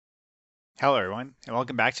Hello everyone, and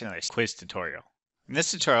welcome back to another quiz tutorial. In this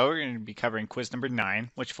tutorial, we're going to be covering quiz number 9,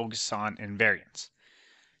 which focuses on invariants.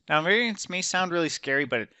 Now, invariants may sound really scary,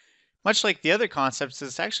 but much like the other concepts,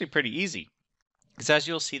 it's actually pretty easy. Because as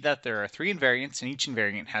you'll see that there are 3 invariants, and each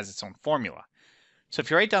invariant has its own formula. So if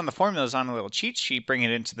you write down the formulas on a little cheat sheet, bring it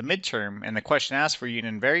into the midterm, and the question asks for you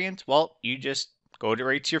an invariant, well, you just go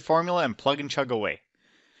right to your formula and plug and chug away.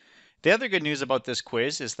 The other good news about this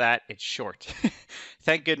quiz is that it's short.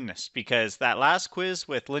 Thank goodness, because that last quiz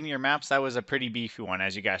with linear maps, that was a pretty beefy one,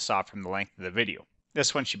 as you guys saw from the length of the video.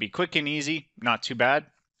 This one should be quick and easy, not too bad.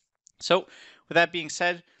 So, with that being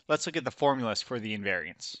said, let's look at the formulas for the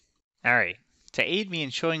invariants. Alright, to aid me in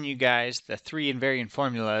showing you guys the 3 invariant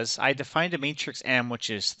formulas, I defined a matrix M which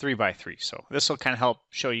is 3 by 3. So this will kind of help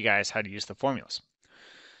show you guys how to use the formulas.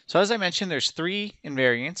 So as I mentioned, there's 3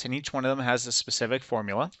 invariants, and each one of them has a specific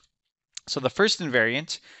formula. So the first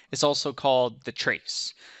invariant is also called the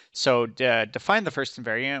trace. So to define the first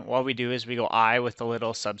invariant, what we do is we go I with the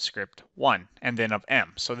little subscript 1 and then of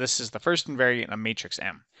M. So this is the first invariant of matrix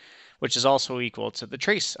M, which is also equal to the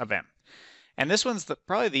trace of M. And this one's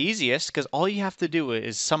probably the easiest because all you have to do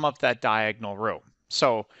is sum up that diagonal row.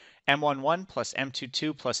 So M11 plus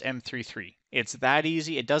M22 plus M33. It's that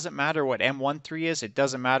easy. It doesn't matter what M13 is. It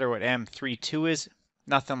doesn't matter what M32 is.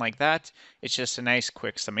 Nothing like that. It's just a nice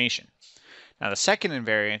quick summation. Now the second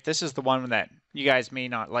invariant, this is the one that you guys may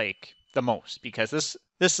not like the most because this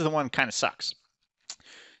is the one kind of sucks.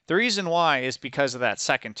 The reason why is because of that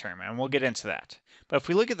second term, and we'll get into that. But if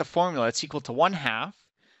we look at the formula, it's equal to 1/2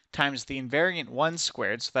 times the invariant 1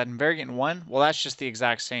 squared. So that invariant 1, well, that's just the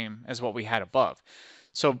exact same as what we had above.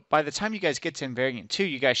 So by the time you guys get to invariant 2,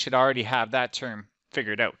 you guys should already have that term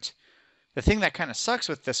figured out. The thing that kind of sucks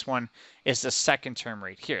with this one is the second term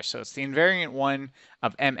right here. So it's the invariant 1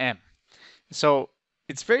 of MM. So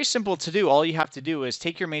it's very simple to do. All you have to do is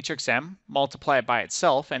take your matrix M, multiply it by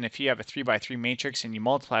itself, and if you have a 3 by 3 matrix and you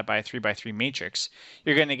multiply it by a 3 by 3 matrix,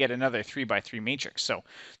 you're going to get another 3 by 3 matrix. So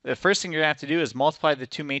the first thing you're going to have to do is multiply the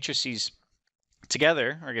two matrices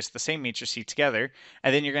together, or I guess the same matrix together,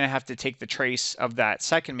 and then you're going to have to take the trace of that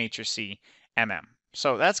second matrix MM.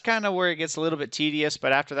 So that's kind of where it gets a little bit tedious,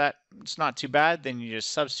 but after that, it's not too bad. Then you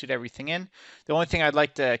just substitute everything in. The only thing I'd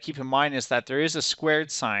like to keep in mind is that there is a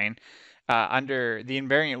squared sign under the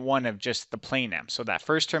invariant 1 of just the plain M. So that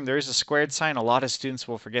first term, there is a squared sign. A lot of students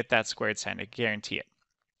will forget that squared sign, I guarantee it.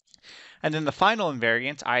 And then the final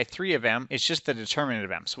invariant, I3 of M, is just the determinant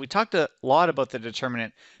of M. So we talked a lot about the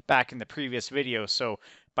determinant back in the previous video. So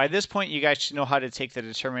by this point, you guys should know how to take the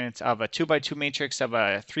determinant of a 2 by 2 matrix, of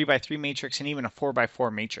a 3 by 3 matrix, and even a 4 by 4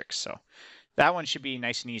 matrix. So that one should be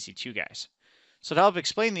nice and easy to you guys. So to help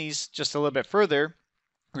explain these just a little bit further,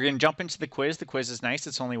 we're going to jump into the quiz. The quiz is nice.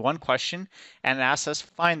 It's only one question, and it asks us to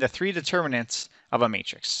find the 3 determinants of a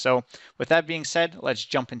matrix. So with that being said, let's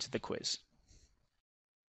jump into the quiz.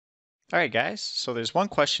 All right, guys, so there's one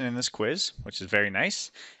question in this quiz, which is very nice,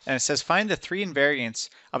 and it says find the 3 invariants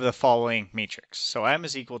of the following matrix. So M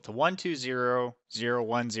is equal to 1, 2, 0, 0,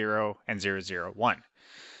 1, 0, and 0, 0, 1.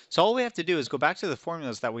 So all we have to do is go back to the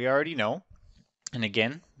formulas that we already know. And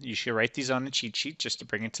again, you should write these on a cheat sheet just to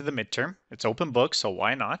bring it to the midterm. It's open book, so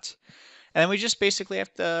why not? And then we just basically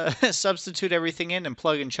have to substitute everything in and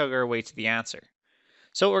plug and chug our way to the answer.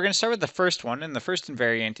 So we're going to start with the first one, and the first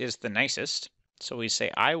invariant is the nicest. So we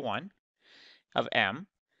say I1 of M.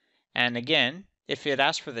 And again, if it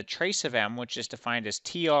asks for the trace of M, which is defined as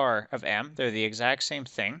TR of M, they're the exact same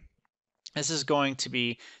thing. This is going to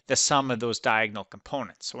be the sum of those diagonal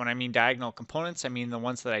components. So when I mean diagonal components, I mean the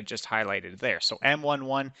ones that I just highlighted there. So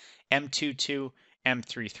M11, M22,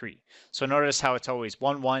 M33. So notice how it's always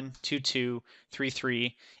 1, 1, 2, 2, 3,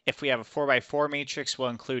 3. If we have a 4 by 4 matrix, we'll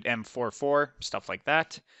include M4, 4, stuff like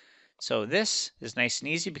that. So this is nice and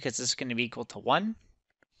easy because this is going to be equal to 1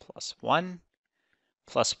 plus 1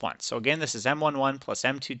 plus 1. So again, this is M11 plus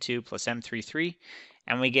M22 plus M33,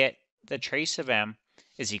 and we get the trace of M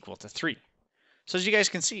is equal to 3. So as you guys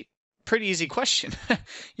can see, pretty easy question.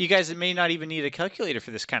 You guys may not even need a calculator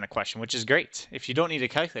for this kind of question, which is great. If you don't need a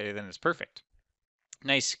calculator, then it's perfect.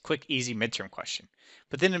 Nice, quick, easy midterm question.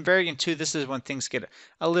 But then invariant 2, this is when things get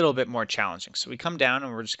a little bit more challenging. So we come down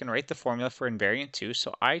and we're just going to write the formula for invariant 2.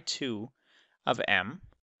 So I2 of M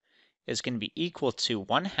is going to be equal to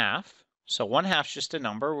 1/2. So 1/2 is just a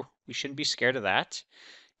number. We shouldn't be scared of that.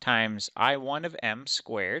 Times I1 of M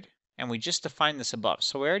squared. And we just defined this above.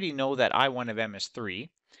 So we already know that I1 of M is 3.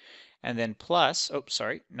 And then plus, oops,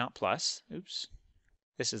 sorry, not plus. Oops.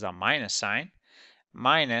 This is a minus sign.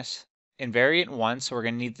 Minus invariant 1. So we're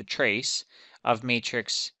going to need the trace of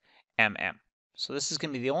matrix MM. So this is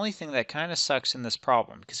going to be the only thing that kind of sucks in this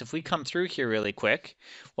problem, because if we come through here really quick,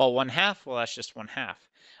 well, 1/2, well, that's just 1/2.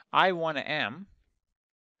 I1 of m,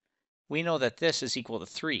 we know that this is equal to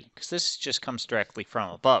 3, because this just comes directly from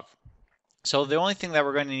above. So the only thing that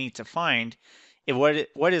we're going to need to find is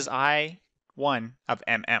what is I1 of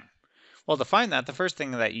mm. Well, to find that, the first thing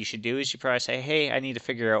that you should do is you probably say, hey, I need to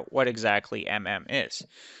figure out what exactly mm is.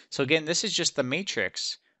 So again, this is just the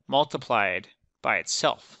matrix multiplied by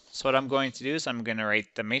itself. So what I'm going to do is I'm going to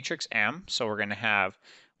write the matrix m. So we're going to have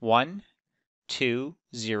 1, 2,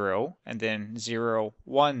 0, and then 0,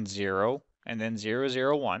 1, 0, and then 0,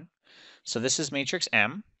 0, 1. So this is matrix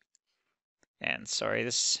m. And sorry,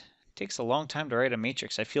 this takes a long time to write a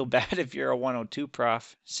matrix. I feel bad if you're a 102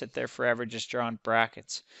 prof. Sit there forever just drawing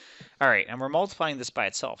brackets. All right, and we're multiplying this by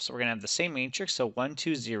itself. So we're going to have the same matrix. So 1,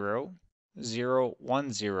 2, 0, 0,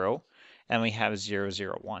 1, 0, and we have 0,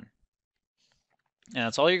 0, 1. And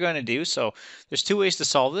that's all you're going to do. So there's two ways to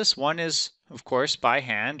solve this. One is, of course, by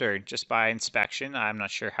hand or just by inspection. I'm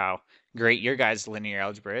not sure how great your guys' linear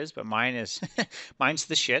algebra is, but mine is mine's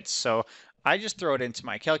the shits. So I just throw it into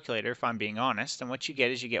my calculator if I'm being honest. And what you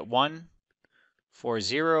get is you get 1, 4,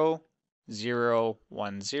 0, 0,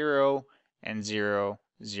 1, 0, and 0,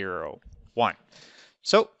 0, 1.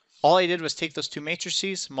 So all I did was take those two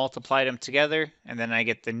matrices, multiply them together, and then I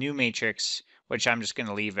get the new matrix, which I'm just going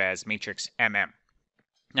to leave as matrix mm.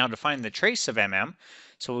 Now to find the trace of mm,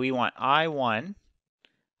 so we want I1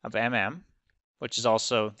 of mm, which is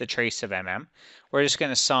also the trace of mm. We're just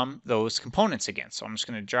going to sum those components again. So I'm just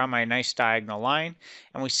going to draw my nice diagonal line,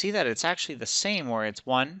 and we see that it's actually the same where it's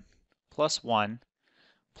 1 plus 1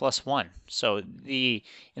 plus 1. So the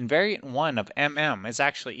invariant 1 of mm is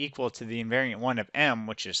actually equal to the invariant 1 of m,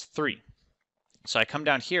 which is 3. So I come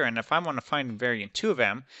down here, and if I want to find invariant 2 of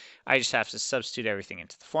m, I just have to substitute everything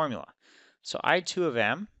into the formula. So I2 of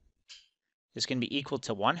m is going to be equal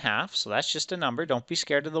to 1/2. So that's just a number. Don't be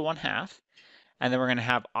scared of the 1/2. And then we're going to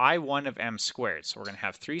have I1 of m squared. So we're going to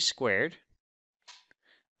have 3 squared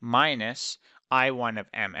minus I1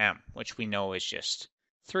 of mm, which we know is just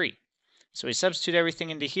 3. So we substitute everything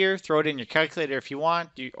into here, throw it in your calculator if you want,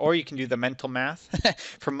 or you can do the mental math.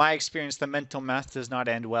 From my experience, the mental math does not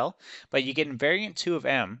end well, but you get invariant 2 of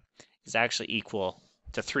m is actually equal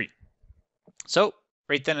to 3. So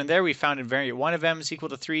right then and there, we found invariant 1 of m is equal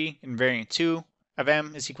to 3, invariant 2 of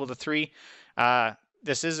m is equal to 3.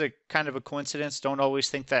 This is a kind of a coincidence. Don't always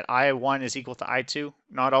think that I1 is equal to I2.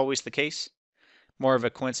 Not always the case. More of a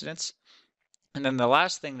coincidence. And then the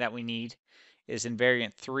last thing that we need is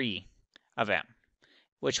invariant 3 of m,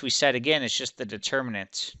 which we said again is just the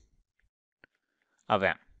determinant of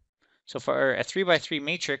m. So for a 3 by 3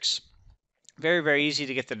 matrix, very, very easy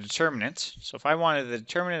to get the determinant. So if I wanted the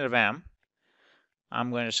determinant of m,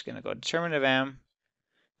 I'm just going to go determinant of m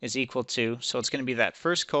is equal to, so it's going to be that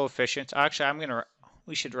first coefficient. Actually,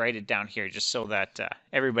 we should write it down here just so that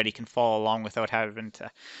everybody can follow along without having to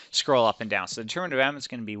scroll up and down. So the determinant of m is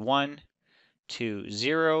going to be 1, 2,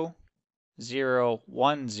 0, 0,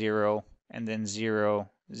 1, 0, and then 0,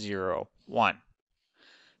 0, 1.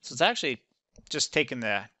 So it's actually just taking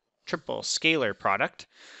the triple scalar product.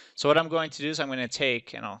 So what I'm going to do is I'm going to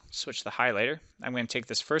take, and I'll switch the highlighter, I'm going to take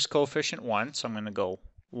this first coefficient 1, so I'm going to go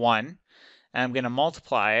 1, and I'm going to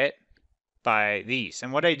multiply it by these.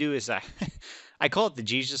 And what I do is I call it the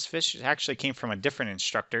Jesus fish. It actually came from a different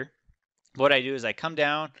instructor. What I do is I come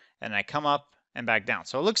down, and I come up and back down.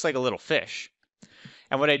 So it looks like a little fish.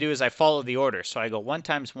 And what I do is I follow the order. So I go 1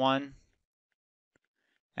 times 1,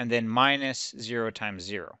 and then minus 0 times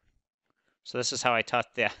 0. So this is how I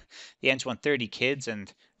taught the ENS 130 kids,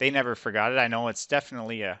 and they never forgot it. I know it's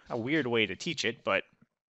definitely a weird way to teach it, but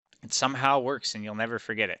it somehow works, and you'll never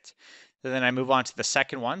forget it. So then I move on to the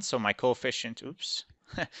second one. So my coefficient, oops,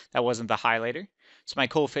 that wasn't the highlighter. So my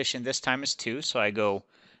coefficient this time is 2. So I go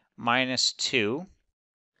minus 2.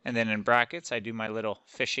 And then in brackets, I do my little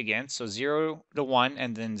fish again. So 0 to 1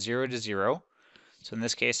 and then 0 to 0. So in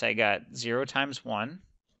this case, I got 0 times 1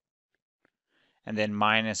 and then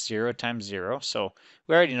minus 0 times 0. So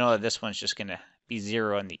we already know that this one's just going to be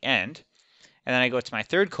 0 in the end. And then I go to my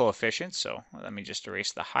third coefficient. So let me just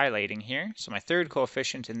erase the highlighting here. So my third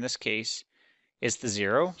coefficient in this case is the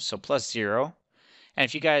 0. So plus 0. And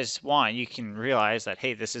if you guys want, you can realize that,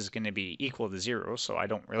 hey, this is going to be equal to 0, so I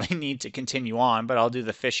don't really need to continue on, but I'll do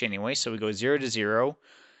the fish anyway. So we go 0 to 0,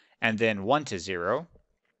 and then 1 to 0.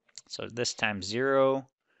 So this time 0,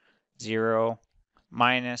 0,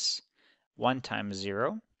 minus 1 times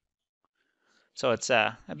 0. So it's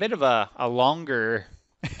a bit of a longer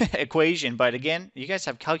equation, but again, you guys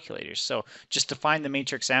have calculators. So just to find the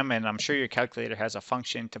matrix M, and I'm sure your calculator has a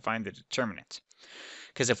function to find the determinant.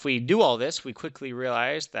 Because if we do all this, we quickly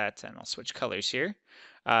realize that, and I'll switch colors here,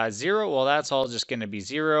 0, well, that's all just going to be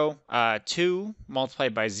 0. 2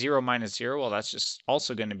 multiplied by 0 minus 0, well, that's just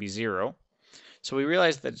also going to be 0. So we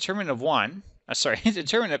realize the determinant of 1, the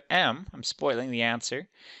determinant of m, I'm spoiling the answer,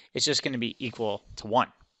 is just going to be equal to 1.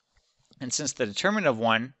 And since the determinant of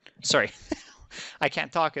 1, I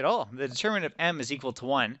can't talk at all. The determinant of m is equal to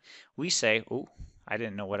 1. We say, oh, I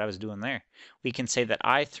didn't know what I was doing there. We can say that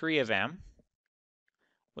I3 of m,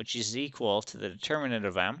 which is equal to the determinant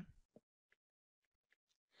of m,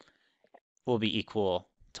 will be equal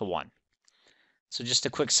to 1. So just a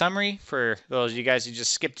quick summary for those of you guys who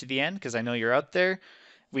just skipped to the end, because I know you're out there.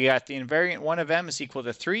 We got the invariant 1 of m is equal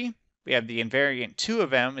to 3. We have the invariant 2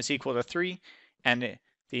 of m is equal to 3. And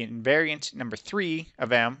the invariant number 3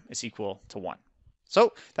 of m is equal to 1.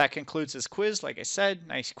 So that concludes this quiz. Like I said,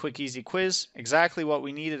 nice, quick, easy quiz. Exactly what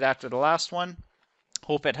we needed after the last one.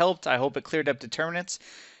 Hope it helped. I hope it cleared up determinants.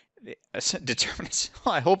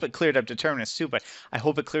 I hope it cleared up determinants too, but I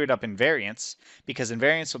hope it cleared up invariants, because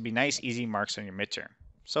invariants will be nice, easy marks on your midterm.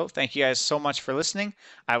 So thank you guys so much for listening.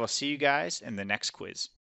 I will see you guys in the next quiz.